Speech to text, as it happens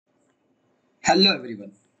Hello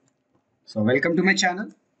everyone. So welcome to my channel.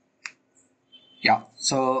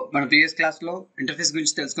 So మన previous class లో interface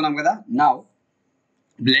గురించి తెలుసుకున్నాం కదా. నౌ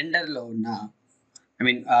బ్లెండర్ లో ఉన్న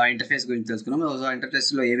ఇంటర్ఫేస్ గురించి తెలుసుకున్నాం. సో ఇంటర్ఫేస్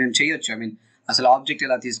లో ఏమేమి చేయొచ్చు, అసలు ఆబ్జెక్ట్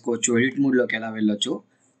ఎలా తీసుకోవచ్చు, ఎడిట్ మోడ్ లోకి ఎలా వెళ్ళొచ్చు,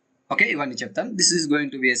 ఓకే, ఇవన్నీ చెప్తాను. This is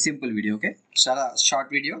going to be a simple video. Okay, చాలా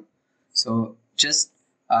short video. So just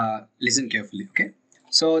listen carefully. Okay,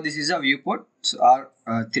 so this is a view port are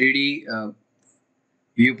 3D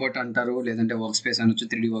view port అంటారు, లేదంటే వర్క్ స్పేస్ అనొచ్చు,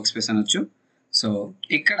 3D work space అనొచ్చు. So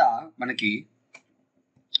ఇక్కడ మనకి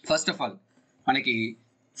first of all మనకి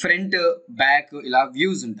front back ఇలా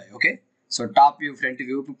views ఉంటాయి. Okay, so top view, front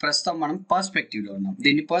view. ప్రస్తుతం మనం పర్స్పెక్టివ్లో ఉన్నాం,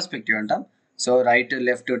 దీన్ని పర్స్పెక్టివ్ అంటాం. So right,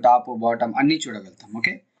 left, top, bottom అన్నీ చూడగలుగుతాం.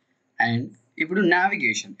 ఓకే, అండ్ ఇప్పుడు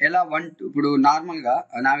నావిగేషన్ ఎలా ఇప్పుడు నార్మల్గా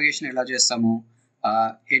నావిగేషన్ ఎలా చేస్తాము,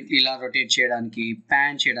 ఇలా రొటేట్ చేయడానికి,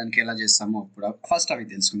 ప్యాన్ చేయడానికి ఎలా చేస్తాము, ఇప్పుడు ఫస్ట్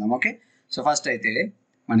అవి తెలుసుకుందాం. ఓకే, సో ఫస్ట్ అయితే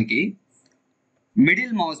మనకి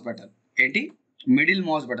మిడిల్ మౌస్ బటన్ ఏంటి, middle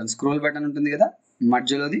mouse button scroll button ఉంటుంది కదా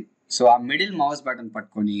మధ్యలోది. సో ఆ మిడిల్ మౌస్ బటన్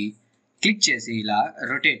పట్టుకొని క్లిక్ చేసి ఇలా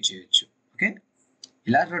రొటేట్ చేయొచ్చు. ఓకే,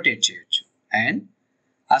 ఇలా రొటేట్ చేయొచ్చు. అండ్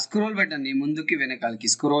ఆ స్క్రోల్ బటన్ని ముందుకి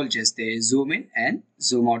వెనకాలకి స్క్రోల్ చేస్తే Zoom in and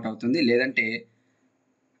Zoom out అవుతుంది. లేదంటే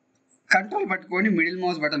కంట్రోల్ పట్టుకొని మిడిల్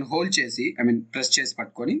మౌస్ బటన్ హోల్డ్ చేసి ప్రెస్ చేసి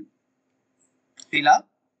పట్టుకొని ఇలా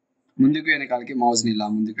ముందుకు వెనకాలకి మౌస్ని ఇలా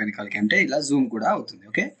ముందుకు వెనకాలకి అంటే ఇలా జూమ్ కూడా అవుతుంది.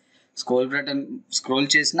 ఓకే, స్క్రోల్ బటన్ స్క్రోల్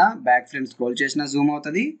చేసినా, బ్యాక్ ఫ్రంట్ స్క్రోల్ చేసినా జూమ్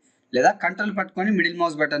అవుతుంది. లేదా కంట్రోల్ పట్టుకొని మిడిల్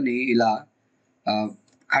మౌస్ బటన్ని ఇలా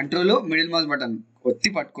కంట్రోల్ మిడిల్ మౌస్ బటన్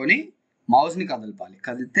ఒత్తి పట్టుకొని మౌస్ని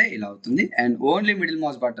కదిలితే ఇలా అవుతుంది. And only middle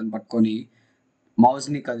mouse button పట్టుకొని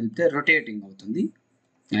మౌస్ని కదిలితే రొటేటింగ్ అవుతుంది.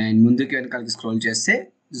 అండ్ ముందుకు వెనకాలకి స్క్రోల్ చేస్తే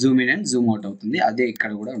Zoom in and Zoom out అవుతుంది. అదే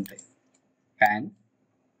ఇక్కడ కూడా ఉంటాయి. ప్యాన్,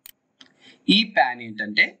 ఈ ప్యాన్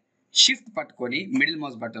ఏంటంటే షిఫ్ట్ పట్టుకొని మిడిల్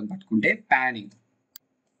మౌస్ బటన్ పట్టుకుంటే ప్యానింగ్,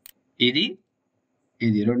 ఇది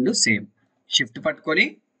రెండు సేమ్. షిఫ్ట్ పట్టుకొని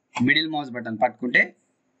మిడిల్ మౌస్ బటన్ పట్టుకుంటే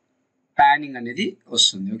ప్యానింగ్ అనేది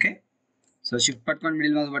వస్తుంది. ఓకే, సో షిఫ్ట్ పట్టుకొని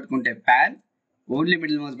మిడిల్ మౌస్ పట్టుకుంటే ప్యాన్, ఓన్లీ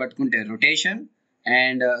మిడిల్ మౌస్ పట్టుకుంటే rotation,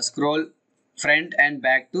 and scroll front and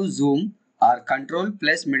back to Zoom are control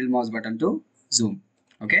plus middle mouse button to Zoom.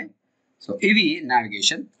 Okay, so ఇవి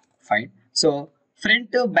navigation. Fine. So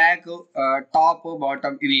front, back, top,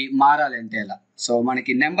 bottom ఇవి మారాలంటే ఎలా? So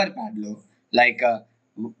మనకి number ప్యాడ్లో like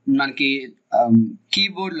మనకి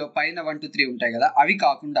కీబోర్డ్లో పైన 1 2 3 ఉంటాయి కదా, అవి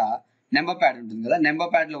కాకుండా నెంబర్ ప్యాడ్ ఉంటుంది కదా, నెంబర్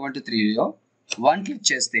ప్యాడ్లో 1 2 3లో 1 క్లిక్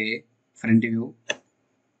చేస్తే ఫ్రంట్ వ్యూ,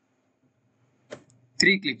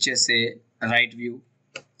 3 క్లిక్ చేస్తే రైట్ వ్యూ,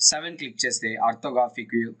 7 క్లిక్ చేస్తే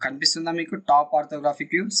ఆర్థోగ్రాఫిక్ వ్యూ. కనిపిస్తుందా మీకు? Top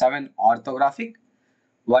orthographic view, 7 orthographic,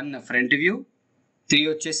 1 front view, 3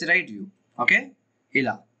 వచ్చేసి రైట్ వ్యూ. ఓకే,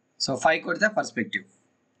 ఇలా. సో 5 కొడితే పర్స్పెక్టివ్,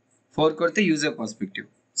 4 కొడితే యూజర్ పర్స్పెక్టివ్,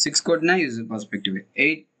 6 కొట్టినా యూజర్ పర్స్పెక్టివ్,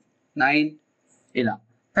 8 9 ఇలా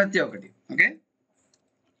ప్రతి ఒక్కటి. Okay,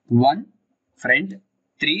 1 front,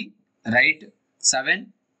 3 right, 7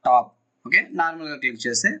 top. Okay, నార్మల్గా క్లిక్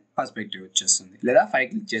చేస్తే పర్స్పెక్టివ్ వచ్చేస్తుంది, లేదా 5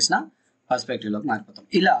 క్లిక్ చేసినా పర్స్పెక్టివ్లోకి మారిపోతాం.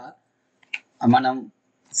 ఇలా మనం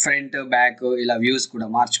ఫ్రంట్, బ్యాక్ ఇలా వ్యూస్ కూడా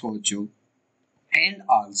మార్చుకోవచ్చు. అండ్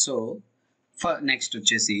ఆల్సో నెక్స్ట్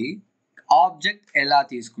వచ్చేసి ఆబ్జెక్ట్ ఎలా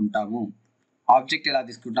తీసుకుంటాము,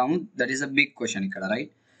 that is a big question ఇక్కడ,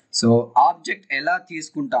 రైట్? సో ఆబ్జెక్ట్ ఎలా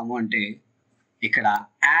తీసుకుంటాము అంటే ఇక్కడ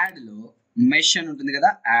యాడ్లో మెష్ అని ఉంటుంది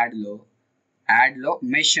కదా, యాడ్లో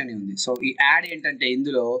మెష్ అని ఉంది. సో ఈ యాడ్ ఏంటంటే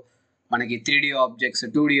ఇందులో మనకి 3D ఆబ్జెక్ట్స్,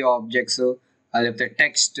 2D ఆబ్జెక్ట్స్, లేకపోతే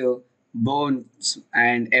text, bones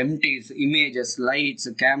and ఎంటీస్, images, lights,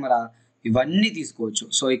 camera ఇవన్నీ తీసుకోవచ్చు.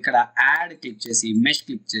 సో ఇక్కడ యాడ్ క్లిక్ చేసి, మెష్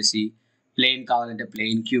క్లిక్ చేసి, ప్లేన్ కావాలంటే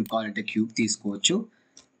ప్లేన్, క్యూబ్ కావాలంటే క్యూబ్ తీసుకోవచ్చు.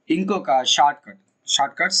 ఇంకొక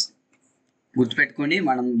షార్ట్ కట్స్ గుర్తుపెట్టుకొని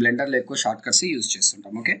మనం బ్లెండర్లో ఎక్కువ షార్ట్ కట్స్ యూజ్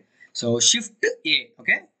చేస్తుంటాం. ఓకే, సో షిఫ్ట్ ఏ,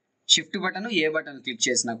 ఓకే, షిఫ్ట్ బటన్, ఏ బటన్ క్లిక్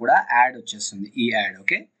చేసినా కూడా యాడ్ వచ్చేస్తుంది, ఈ యాడ్.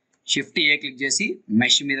 ఓకే, షిఫ్ట్ ఏ క్లిక్ చేసి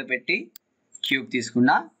మెష్ మీద పెట్టి క్యూబ్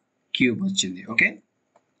తీసుకున్నా క్యూబ్ వచ్చింది. ఓకే,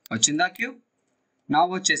 వచ్చిందా క్యూబ్? నా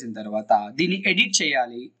వచ్చేసిన తర్వాత దీన్ని ఎడిట్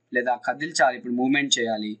చేయాలి లేదా కదిల్చాలి, ఇప్పుడు మూవ్మెంట్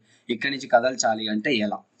చేయాలి, ఇక్కడి నుంచి కదల్చాలి అంటే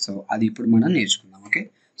ఎలా? సో అది ఇప్పుడు మనం నేర్చుకుందాం. ఓకే,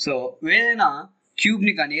 సో ఏదైనా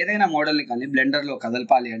క్యూబ్ని కానీ ఏదైనా మోడల్ని కానీ బ్లెండర్లో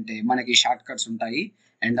కదలపాలి అంటే మనకి షార్ట్ కట్స్ ఉంటాయి.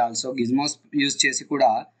 అండ్ ఆల్సో గిజ్మోస్ యూజ్ చేసి కూడా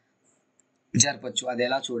జరపచ్చు. అది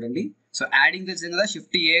ఎలా చూడండి. సో యాడింగ్ తెలిసింది కదా,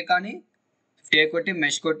 షిఫ్ట్ ఏ కానీ షిఫ్ట్ ఏ కొట్టి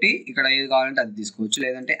మెష్ కొట్టి ఇక్కడ ఏది కావాలంటే అది తీసుకోవచ్చు,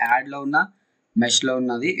 లేదంటే యాడ్లో ఉన్న మెష్లో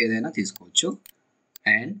ఉన్నది ఏదైనా తీసుకోవచ్చు.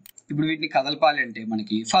 అండ్ ఇప్పుడు వీటిని కదలపాలి అంటే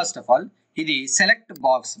మనకి ఫస్ట్ ఆఫ్ ఆల్ ఇది సెలెక్ట్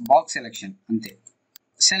బాక్స్ సెలెక్షన్, అంతే,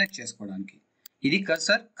 సెలెక్ట్ చేసుకోవడానికి. ఇది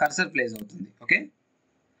కర్సర్ ప్లేస్ అవుతుంది. ఓకే,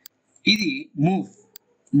 ఇది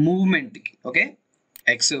మూవ్మెంట్కి. ఓకే,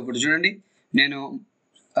 ఎక్స్ ఇప్పుడు చూడండి, నేను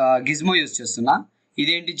గిజ్మో యూజ్ చేస్తున్నా,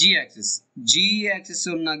 ఇదేంటి జీ యాక్సిస్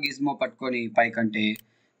ఉన్న గిజ్మో పట్టుకొని పైకంటే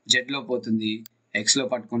జెడ్లో పోతుంది, ఎక్స్లో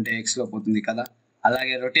పట్టుకుంటే ఎక్స్లో పోతుంది కదా.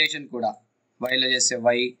 అలాగే రొటేషన్ కూడా వైలో చేస్తే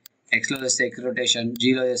వై, ఎక్స్లో చేస్తే ఎక్స్ రొటేషన్,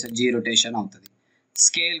 జీలో చేస్తే జీ రొటేషన్ అవుతుంది.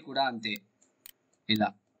 స్కేల్ కూడా అంతే, ఇలా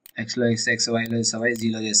ఎక్స్లో చేస్తే ఎక్స్, వైలో చేస్తే వై,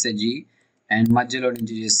 జీలో చేస్తే జీ, అండ్ మధ్యలో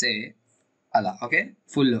నుంచి చేస్తే అలా. ఓకే,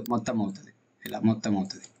 ఫుల్ మొత్తం అవుతుంది, ఇలా మొత్తం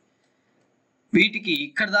అవుతుంది. వీటికి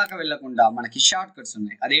ఇక్కడ దాకా వెళ్ళకుండా మనకి షార్ట్ కట్స్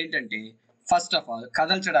ఉన్నాయి. అదేంటంటే ఫస్ట్ ఆఫ్ ఆల్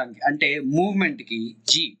కదల్చడానికి అంటే మూవ్మెంట్కి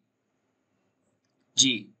జీ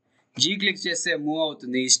క్లిక్ చేస్తే మూవ్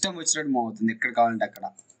అవుతుంది, ఇష్టం వచ్చినట్టు మూవ్ అవుతుంది, ఎక్కడ కావాలంటే అక్కడ,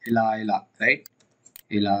 ఇలా ఇలా రైట్,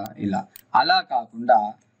 ఇలా ఇలా. అలా కాకుండా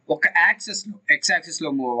ఒక యాక్సెస్లో ఎక్స్ యాక్సిస్లో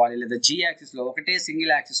మూవ్ అవ్వాలి లేదా జీ యాక్సిస్లో ఒకటే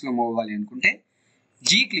సింగిల్ యాక్సిస్లో మూవ్ అవ్వాలి అనుకుంటే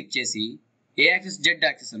జీ క్లిక్ చేసి, ఏ యాక్సిస్ జెడ్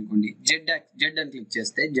యాక్సిస్ అనుకోండి, జెడ్ అని క్లిక్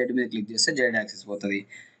చేస్తే జెడ్ మీద క్లిక్ చేస్తే జెడ్ యాక్సిస్ పోతుంది,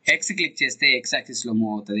 ఎక్స్ క్లిక్ చేస్తే ఎక్స్ యాక్సిస్లో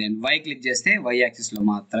మూవ్ అవుతుంది, అండ్ వై క్లిక్ చేస్తే వై యాక్సిస్లో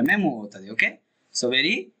మాత్రమే మూవ్ అవుతుంది. Okay, so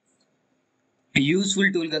very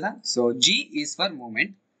useful tool కదా. So G is for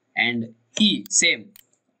moment and ఈ సేమ్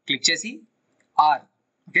క్లిక్ చేసి are,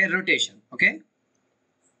 okay rotation, okay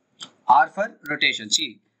are for rotation. C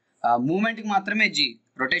మూమెంట్కి మాత్రమే జీ,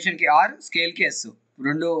 రొటేషన్కి ఆర్, స్కేల్కి ఎస్,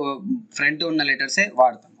 రెండు front ఉన్న లెటర్సే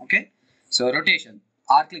వాడతాం. Okay, so rotation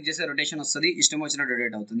are click చేస్తే rotation వస్తుంది, ఇష్టం వచ్చినట్టు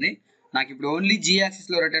రొటేట్ అవుతుంది. నాకు ఇప్పుడు ఓన్లీ జీ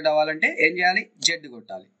యాక్సిస్లో రొటేట్ అవ్వాలంటే ఏం చేయాలి, జెడ్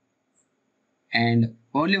కొట్టాలి, అండ్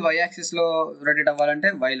ఓన్లీ వై యాక్సిస్లో రొటేట్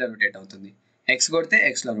అవ్వాలంటే వైలో రొటేట్ అవుతుంది, ఎక్స్ కొడితే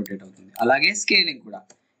ఎక్స్లో రొటేట్ అవుతుంది. అలాగే స్కేలింగ్ కూడా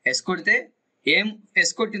ఎస్ కొడితే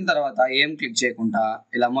ఎస్ కొట్టిన తర్వాత ఏం క్లిక్ చేయకుండా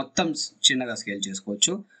ఇలా మొత్తం చిన్నగా స్కేల్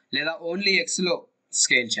చేసుకోవచ్చు, లేదా ఓన్లీ ఎక్స్లో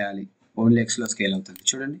స్కేల్ చేయాలి, ఓన్లీ ఎక్స్లో స్కేల్ అవుతుంది.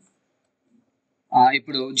 చూడండి,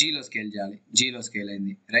 ఇప్పుడు జీలో స్కేల్ చేయాలి, జీలో స్కేల్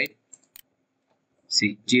అయింది రైట్, సి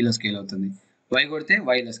జీలో స్కేల్ అవుతుంది, వై కొడితే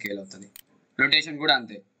వైలో స్కేల్ అవుతుంది. రొటేషన్ కూడా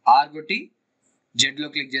అంతే, ఆర్ కొట్టి జెడ్లో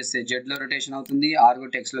క్లిక్ చేస్తే జెడ్లో రొటేషన్ అవుతుంది, ఆర్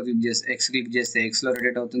కొట్టి ఎక్స్లో క్లిక్ చేస్తే ఎక్స్ క్లిక్ చేస్తే ఎక్స్లో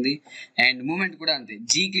రొటేట్ అవుతుంది. అండ్ మూమెంట్ కూడా అంతే,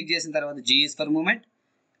 జీ క్లిక్ చేసిన తర్వాత G is for moment,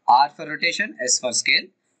 are for rotation, yes for scale,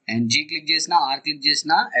 and G click చేసినా, ఆర్ క్లిక్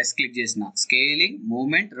చేసినా, ఎస్ క్లిక్ చేసినా స్కేలింగ్,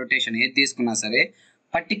 మూమెంట్, రొటేషన్ ఏది తీసుకున్నా సరే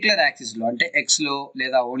పర్టికులర్ యాక్సిస్లో అంటే ఎక్స్లో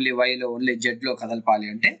లేదా ఓన్లీ వైలో ఓన్లీ జెడ్లో కదలపాలి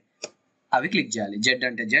అంటే అవి క్లిక్ చేయాలి. జెడ్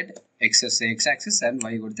అంటే జెడ్, ఎక్స్ వస్తే ఎక్స్ యాక్సిస్, అండ్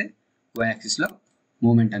వై కొడితే వై యాక్సిస్లో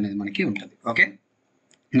మూమెంట్ అనేది మనకి ఉంటుంది. ఓకే,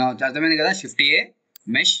 నా అర్థమైంది కదా. షిఫ్ట్ ఏ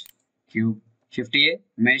మెష్ క్యూబ్, షిఫ్ట్ ఏ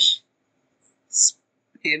మెష్,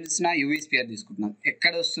 ఏం చేస్తున్నా యూవీ స్పియర్ తీసుకుంటున్నాం.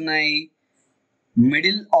 ఎక్కడ వస్తున్నాయి,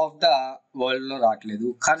 మిడిల్ ఆఫ్ ద వరల్డ్లో రావట్లేదు,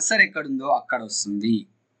 కర్సర్ ఎక్కడుందో అక్కడ వస్తుంది.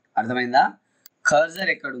 అర్థమైందా, కర్సర్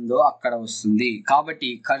ఎక్కడుందో అక్కడ వస్తుంది. కాబట్టి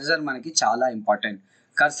కర్సర్ మనకి చాలా ఇంపార్టెంట్.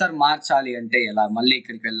 కర్సర్ మార్చాలి అంటే ఎలా, మళ్ళీ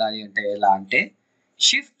ఇక్కడికి వెళ్ళాలి అంటే ఎలా అంటే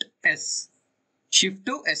shift yes, shift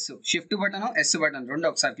to yes, shift button yes button రెండు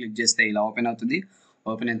ఒకసారి క్లిక్ చేస్తే ఇలా ఓపెన్ అవుతుంది.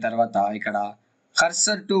 ఓపెన్ అయిన తర్వాత ఇక్కడ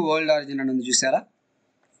కర్సర్ టు వరల్డ్ ఆరిజిన్ అని ఉంది చూసారా,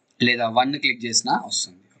 లేదా 1 క్లిక్ చేసినా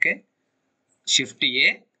వస్తుంది. ఓకే, షిఫ్ట్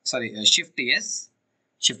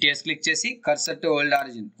ఎస్ క్లిక్ చేసి కర్సర్ టు వరల్డ్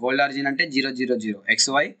ఆరిజిన్ అంటే 000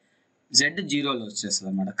 XY Z 0లో వచ్చేస్తుంది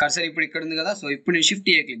అనమాట. కర్సర్ ఇప్పుడు ఇక్కడ ఉంది కదా, సో ఇప్పుడు నేను షిఫ్ట్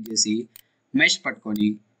ఏ క్లిక్ చేసి మెష్ పట్టుకొని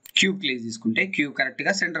క్యూబ్ క్లిక్ తీసుకుంటే క్యూబ్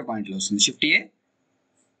కరెక్ట్గా సెంటర్ పాయింట్లో వస్తుంది. షిఫ్ట్ ఏ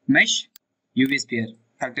మెష్ యూవీ స్పియర్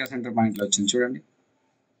కరెక్ట్గా సెంటర్ పాయింట్లో వచ్చింది. చూడండి,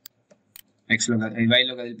 ఎక్స్లో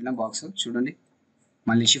వైలో కదిలిపిన బాక్స్ చూడండి.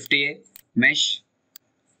 మళ్ళీ షిఫ్ట్ ఏ మెష్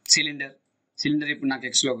సిలిండర్ ఇప్పుడు నాకు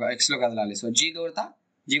ఎక్స్లో కదలాలి. సో జీ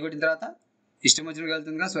కొట్టిన తర్వాత ఇష్టం వచ్చినట్టు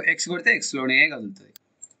కదులుతుంది కదా, సో ఎక్స్ కొడితే ఎక్స్లోనే కదులుతుంది.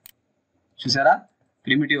 చూసారా,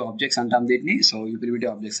 ప్రిమిటివ్ ఆబ్జెక్ట్స్ అంటాం దీన్ని. సో ఈ ప్రిమిటివ్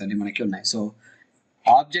ఆబ్జెక్ట్స్ అన్ని మనకి ఉన్నాయి. సో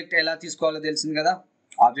ఆబ్జెక్ట్ ఎలా తీసుకోవాలో తెలిసింది కదా,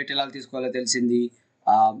 ఆబ్జెక్ట్ ఎలా తీసుకోవాలో తెలిసింది,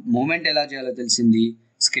 మూమెంట్ ఎలా చేయాలో తెలిసింది,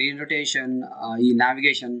 స్క్రీన్ రొటేషన్, ఈ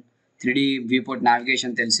నావిగేషన్ 3D వ్యూపోర్ట్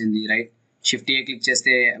నావిగేషన్ తెలిసింది రైట్. షిఫ్ట్ ఏ క్లిక్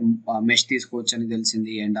చేస్తే మెష్ తీసుకోవచ్చు అని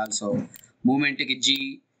తెలిసింది, and also మూమెంట్కి G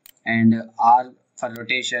and are for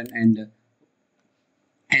rotation, and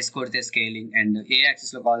yes కొడితే స్కేలింగ్, అండ్ ఏ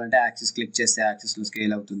యాక్సిస్లో కావాలంటే యాక్సిస్ క్లిక్ చేస్తే యాక్సిస్లో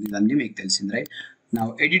స్కేల్ అవుతుంది. ఇవన్నీ మీకు తెలిసింది రైట్. నా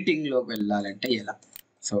ఎడిటింగ్లోకి వెళ్ళాలంటే ఎలా,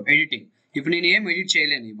 సో ఎడిటింగ్ ఇప్పుడు నేను ఏం ఎడిట్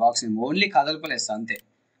చేయలేను, ఈ బాక్స్ని ఓన్లీ కదలపలేస్తా అంతే,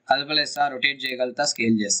 కదలపలేస్తా, రొటేట్ చేయగలుగుతా,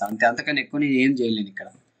 స్కేల్ చేస్తా అంతే, అంతకన్నా ఎక్కువ నేను ఏం చేయలేను ఇక్కడ.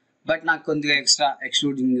 బట్ నాకు కొద్దిగా ఎక్స్ట్రా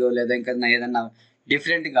ఎక్స్ట్రూడింగ్ లేదా ఇంకా ఏదన్నా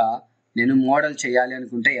డిఫరెంట్గా నేను మోడల్ చేయాలి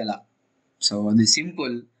అనుకుంటే ఎలా, సో అది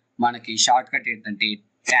సింపుల్. మనకి షార్ట్ కట్ ఏంటంటే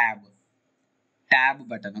tab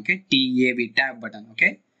button, okay టీఏబి tab button, okay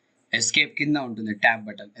escape కింద ఉంటుంది ట్యాబ్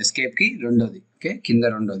బటన్, ఎస్కేప్కి రెండోది, ఓకే కింద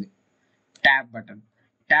రెండోది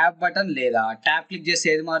ట్యాబ్ బటన్ లేదా ట్యాబ్ క్లిక్ చేస్తే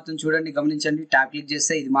ఏది మారుతుంది చూడండి, గమనించండి. ట్యాబ్ క్లిక్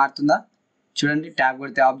చేస్తే ఇది మారుతుందా చూడండి, ట్యాబ్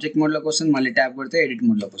కొడితే ఆబ్జెక్ట్ మోడ్లోకి వస్తుంది, మళ్ళీ ట్యాబ్ కొడితే ఎడిట్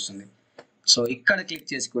మోడ్లోకి వస్తుంది. సో ఇక్కడ క్లిక్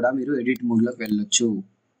చేసి కూడా మీరు ఎడిట్ మోడ్లోకి వెళ్ళొచ్చు,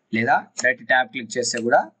 లేదా డైరెక్ట్ ట్యాబ్ క్లిక్ చేస్తే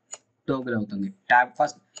కూడా టోగుల్ అవుతుంది. ట్యాబ్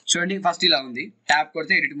ఫస్ట్ చూడండి, ఫస్ట్ ఇలా ఉంది, ట్యాబ్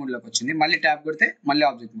కొడితే ఎడిట్ మోడ్లోకి వచ్చింది, మళ్ళీ ట్యాబ్ కొడితే మళ్ళీ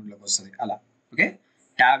ఆబ్జెక్ట్ మోడ్లోకి వస్తుంది అలా. Okay,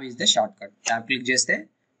 tab is the short cut. Tab click చేస్తే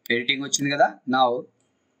ఎడిటింగ్ వచ్చింది కదా. నౌ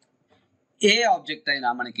ఏ ఆబ్జెక్ట్ అయినా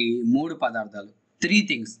మనకి 3 పదార్థాలు, 3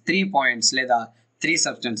 థింగ్స్, 3 పాయింట్స్ లేదా 3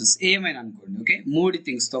 సబ్స్టెన్సెస్ ఏమైనా అనుకోండి, ఓకే, 3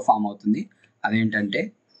 థింగ్స్తో ఫామ్ అవుతుంది. అదేంటంటే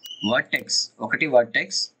వర్టెక్స్. ఒకటి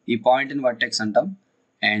వర్టెక్స్, ఈ పాయింట్ని వర్టెక్స్ అంటాం.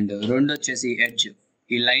 అండ్ 2 వచ్చేసి ఎడ్జ్.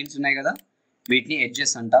 ఈ లైన్స్ ఉన్నాయి కదా, వీటిని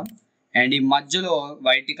ఎడ్జెస్ అంటాం. అండ్ ఈ మధ్యలో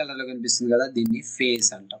వైట్ కలర్లో కనిపిస్తుంది కదా, దీన్ని ఫేస్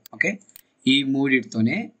అంటాం. ఓకే, ఈ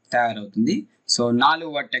మూడిటితోనే తయారవుతుంది. సో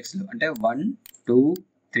 4 వర్టెక్స్లు అంటే 1 2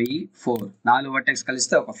 3 4, 4 వర్టెక్స్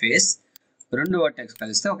కలిస్తే ఒక ఫేస్, 2 వర్టెక్స్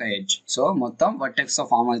కలిస్తే ఒక ఎడ్జ్. సో మొత్తం వర్టెక్స్తో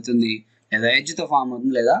ఫామ్ అవుతుంది, లేదా ఎడ్జ్తో ఫామ్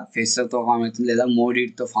అవుతుంది, లేదా ఫేస్తో ఫామ్ అవుతుంది, లేదా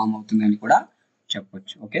మూడిటితో ఫామ్ అవుతుంది అని కూడా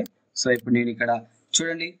చెప్పొచ్చు. ఓకే, సో ఇప్పుడు నేను ఇక్కడ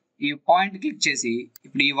చూడండి, ఈ పాయింట్ క్లిక్ చేసి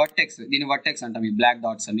ఇప్పుడు ఈ వర్టెక్స్, దీని వర్టెక్స్ అంటాం, ఈ బ్లాక్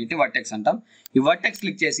డాట్స్ అన్నిటి వర్టెక్స్ అంటాం. ఈ వర్టెక్స్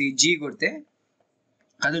క్లిక్ చేసి జీ కొడితే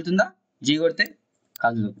కదులుతుందా? జీ కొడితే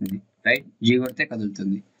కదులుతుంది, రైట్? జీ కొడితే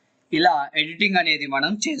కదులుతుంది. ఇలా ఎడిటింగ్ అనేది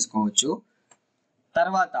మనం చేసుకోవచ్చు.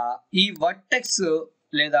 తర్వాత ఈ వర్టెక్స్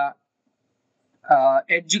లేదా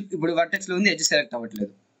ఎడ్జ్, ఇప్పుడు వర్టెక్స్లో ఉంది, ఎడ్జ్ సెలెక్ట్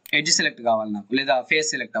అవ్వట్లేదు, ఎడ్జ్ సెలెక్ట్ కావాలి నాకు, లేదా ఫేస్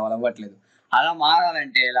సెలెక్ట్ అవ్వట్లేదు. అలా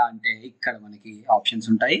మారాలంటే ఎలా అంటే ఇక్కడ మనకి ఆప్షన్స్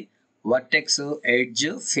ఉంటాయి, వర్టెక్స్, ఎడ్జ్,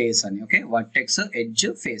 ఫేస్ అని. Okay, vertex, edge,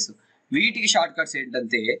 face. వీటికి షార్ట్ కట్స్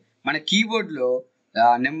ఏంటంటే మన కీబోర్డ్లో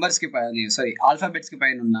నెంబర్స్కి పైన, సారీ ఆల్ఫాబెట్స్కి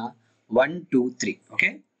పైన ఉన్న 1 2 3, ఓకే,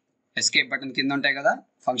 ఎస్కేప్ బటన్ కింద ఉంటాయి కదా,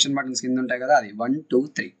 ఫంక్షన్ బటన్స్ కింద ఉంటాయి కదా, అది 1 2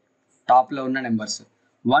 3 టాప్లో ఉన్న నెంబర్స్.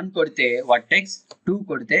 1 కొడితే వర్టెక్స్, 2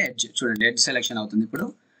 కొడితే ఎడ్జ్, చూడండి ఎడ్జ్ సెలెక్షన్ అవుతుంది. ఇప్పుడు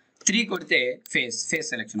 3 కొడితే ఫేస్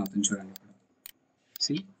సెలెక్షన్ అవుతుంది, చూడండి ఇప్పుడు.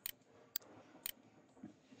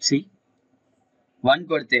 సి 1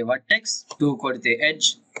 కొడితే వర్టెక్స్, 2 కొడితే ఎడ్జ్,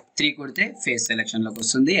 3 కొడితే ఫేస్ సెలెక్షన్లోకి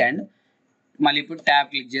వస్తుంది. అండ్ మళ్ళీ ఇప్పుడు ట్యాబ్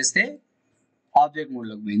క్లిక్ చేస్తే ఆబ్జెక్ట్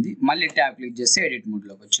మోడ్లోకి పోయింది, మళ్ళీ ట్యాబ్ క్లిక్ చేస్తే ఎడిట్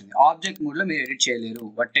మోడ్లోకి వచ్చింది. ఆబ్జెక్ట్ మోడ్లో మీరు ఎడిట్ చేయలేరు,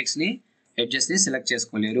 వర్టెక్స్ని ఎడ్జెస్ని సెలెక్ట్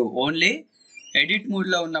చేసుకోలేరు. ఓన్లీ ఎడిట్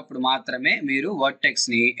మోడ్లో ఉన్నప్పుడు మాత్రమే మీరు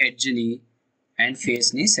వర్టెక్స్ని, ఎడ్జ్ని అండ్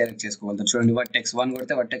ఫేస్ని సెలెక్ట్ చేసుకోగలుగుతారు. చూడండి, వర్టెక్స్ 1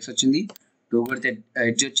 కొడితే వర్టెక్స్ వచ్చింది, 2 కొడితే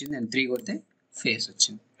ఎడ్జ్ వచ్చింది, అండ్ 3 కొడితే ఫేస్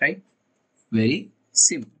వచ్చింది, రైట్? Very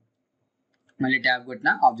simple. మళ్ళీ ట్యాబ్ కొట్టిన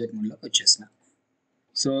ఆబ్జెక్ట్ మోడ్లోకి వచ్చేసిన.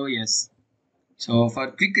 So yes, so for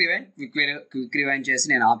quick rewind చేసి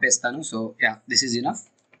నేను ఆపేస్తాను. So yeah, this is enough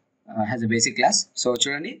has a basic class. So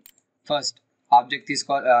చూడండి, ఫస్ట్ ఆబ్జెక్ట్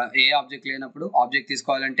తీసుకోవాలి. ఏ ఆబ్జెక్ట్ లేనప్పుడు ఆబ్జెక్ట్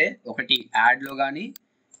తీసుకోవాలంటే ఒకటి యాడ్లో కానీ,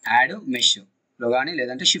 యాడ్ మెష్లో కానీ,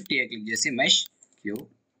 లేదంటే షిఫ్ట్ ఏ క్లిక్ చేసి మెష్ క్యూ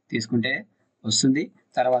తీసుకుంటే వస్తుంది.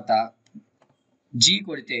 తర్వాత జీ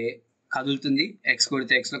కొడితే కదులుతుంది, ఎక్స్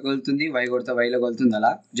కొడితే ఎక్స్లో కదులుతుంది, వై కొడితే వైలో కదులుతుంది, అలా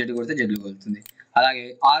జెడ్ కొడితే జెడ్లో కదులుతుంది. అలాగే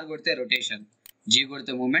ఆర్ కొడితే రొటేషన్, జీ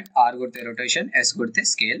కొడితే మూమెంట్, ఆర్ కొడితే రొటేషన్, ఎస్ కొడితే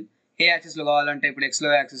స్కేల్. ఏ యాక్సిస్లో కావాలంటే ఇప్పుడు ఎక్స్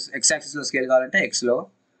యాక్సిస్లో స్కేల్ కావాలంటే ఎక్స్లో,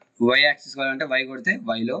 వై యాక్సిస్ కావాలంటే వై కొడితే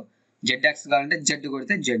వైలో, జెడ్ యాక్సిస్ కావాలంటే జెడ్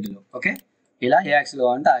కొడితే జెడ్లో. ఓకే, ఇలా ఏ యాక్సిస్లో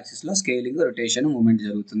కావాలంటే ఆ యాక్సిస్లో స్కేలింగ్, రొటేషన్, మూమెంట్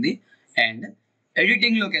జరుగుతుంది. అండ్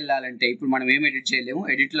ఎడిటింగ్లోకి వెళ్ళాలంటే ఇప్పుడు మనం ఏం ఎడిట్ చేయలేము.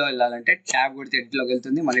 ఎడిట్లో వెళ్ళాలంటే ట్యాబ్ కొడితే ఎడిట్లోకి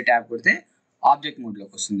వెళ్తుంది, మళ్ళీ ట్యాబ్ కొడితే ఆబ్జెక్ట్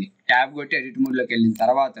మోడ్లోకి వస్తుంది. ట్యాబ్ కొట్టి ఎడిట్ మోడ్లోకి వెళ్ళిన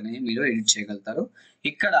తర్వాతనే మీరు ఎడిట్ చేయగలుగుతారు.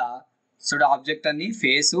 ఇక్కడ చూడ ఆబ్జెక్ట్ అన్ని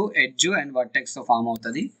ఫేసు, ఎడ్జ్ అండ్ వర్టెక్స్తో ఫామ్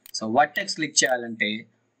అవుతుంది. సో వర్టెక్స్ క్లిక్ చేయాలంటే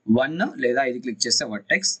 1 లేదా ఇది క్లిక్ చేస్తే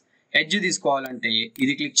వర్టెక్స్, ఎడ్జ్ తీసుకోవాలంటే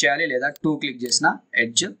ఇది క్లిక్ చేయాలి, లేదా 2 క్లిక్ చేసిన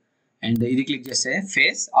ఎడ్జ్, అండ్ ఇది క్లిక్ చేస్తే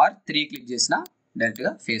ఫేస్, ఆర్ 3 క్లిక్ చేసిన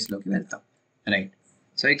డైరెక్ట్గా ఫేస్లోకి వెళ్తాం, రైట్?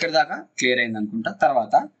 సో ఇక్కడ దాకా క్లియర్ అయింది అనుకుంటా.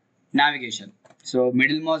 తర్వాత navigation. So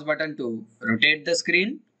middle mouse button to rotate the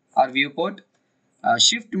screen are view port,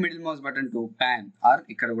 shift middle mouse button to pan, are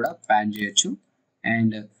ఇక్కడ కూడా ప్యాన్ చేయొచ్చు.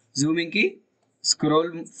 And జూమింగ్కి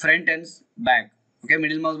scroll front and back. Okay,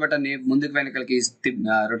 middle mouse బటన్ని ముందుకు వెనకలకి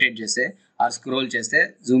రొటేట్ చేస్తే ఆర్ స్క్రోల్ చేస్తే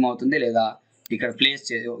Zoom అవుతుంది, లేదా ఇక్కడ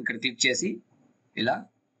ఇక్కడ క్లిక్ చేసి ఇలా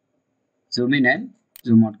Zoom in and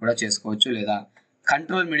Zoom out కూడా చేసుకోవచ్చు, లేదా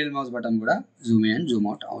కంట్రోల్ మిడిల్ మౌస్ బటన్ కూడా Zoom in and Zoom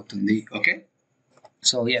out అవుతుంది. Okay,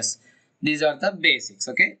 so yes, these are the basics.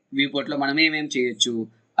 Okay, view పోర్ట్లో మనం ఏమేమి చేయొచ్చు,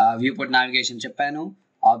 వ్యూ పోర్ట్ నావిగేషన్ చెప్పాను,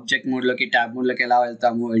 ఆబ్జెక్ట్ మోడ్లోకి, ట్యాబ్ మోడ్లోకి ఎలా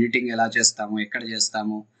వెళ్తాము, ఎడిటింగ్ ఎలా చేస్తాము, ఎక్కడ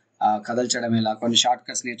చేస్తాము, కదల్చడం ఎలా, కొన్ని షార్ట్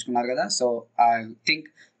కట్స్ నేర్చుకున్నారు కదా. సో ఐ థింక్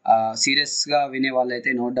సీరియస్గా వినే వాళ్ళైతే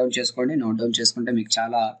నోట్ డౌన్ చేసుకోండి. నోట్ డౌన్ చేసుకుంటే మీకు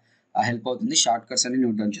చాలా హెల్ప్ అవుతుంది. షార్ట్ కట్స్ అన్ని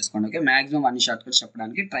నోట్ డౌన్ చేసుకోండి. ఓకే, మ్యాక్సిమం అన్ని షార్ట్ కట్స్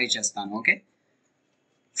చెప్పడానికి ట్రై చేస్తాను. Okay,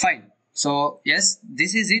 fine. So yes,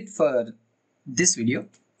 this is it for this video.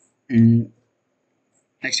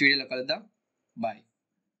 Next వీడియోలో కలుద్దాం. బాయ్.